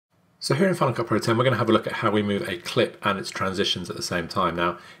So here in Final Cut Pro 10, we're going to have a look at how we move a clip and its transitions at the same time.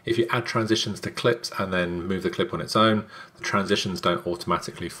 Now, if you add transitions to clips and then move the clip on its own, the transitions don't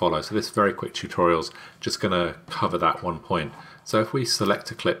automatically follow. So this very quick tutorial is just going to cover that one point. So if we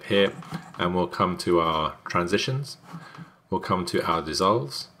select a clip here and we'll come to our transitions, we'll come to our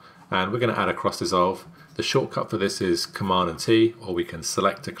dissolves, and we're going to add a cross dissolve. The shortcut for this is Command and T, or we can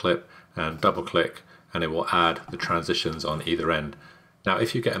select a clip and double click and it will add the transitions on either end. Now,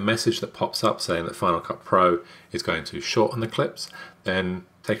 if you get a message that pops up saying that Final Cut Pro is going to shorten the clips, then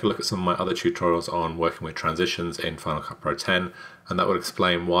take a look at some of my other tutorials on working with transitions in Final Cut Pro 10, and that will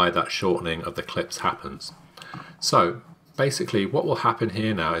explain why that shortening of the clips happens. So basically what will happen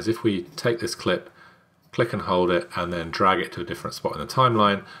here now is if we take this clip, click and hold it, and then drag it to a different spot in the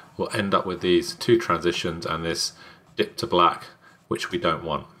timeline, we'll end up with these two transitions and this dip to black, which we don't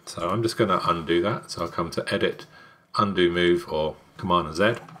want. So I'm just going to undo that. So I'll come to Edit, Undo Move, or Command and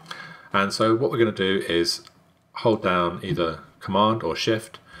Z. And so what we're going to do is hold down either Command or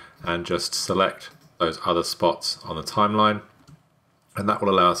Shift and just select those other spots on the timeline. And that will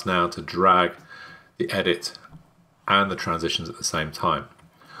allow us now to drag the edit and the transitions at the same time.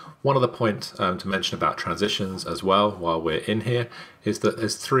 One other point to mention about transitions as well while we're in here is that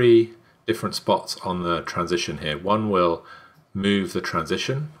there's three different spots on the transition here. One will move the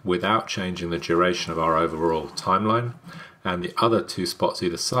transition without changing the duration of our overall timeline, and the other two spots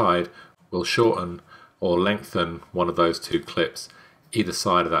either side will shorten or lengthen one of those two clips either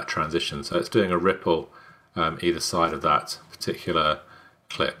side of that transition. So it's doing a ripple either side of that particular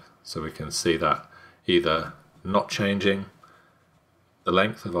clip. So we can see that either not changing the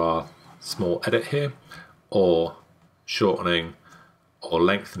length of our small edit here, or shortening or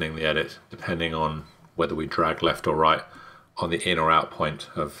lengthening the edit depending on whether we drag left or right on the in or out point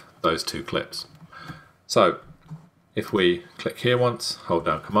of those two clips. So if we click here once, hold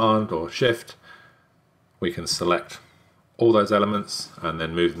down Command or Shift, we can select all those elements and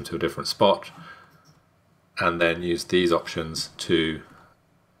then move them to a different spot, and then use these options to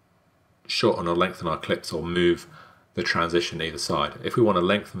shorten or lengthen our clips or move the transition either side. If we want to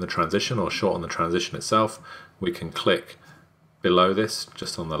lengthen the transition or shorten the transition itself, we can click below this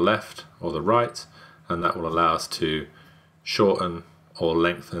just on the left or the right, and that will allow us to shorten or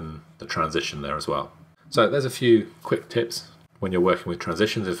lengthen the transition there as well. So there's a few quick tips when you're working with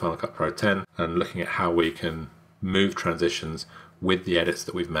transitions in Final Cut Pro 10 and looking at how we can move transitions with the edits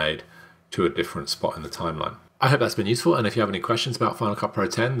that we've made to a different spot in the timeline. I hope that's been useful, and if you have any questions about Final Cut Pro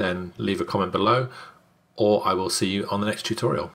 10, then leave a comment below, or I will see you on the next tutorial.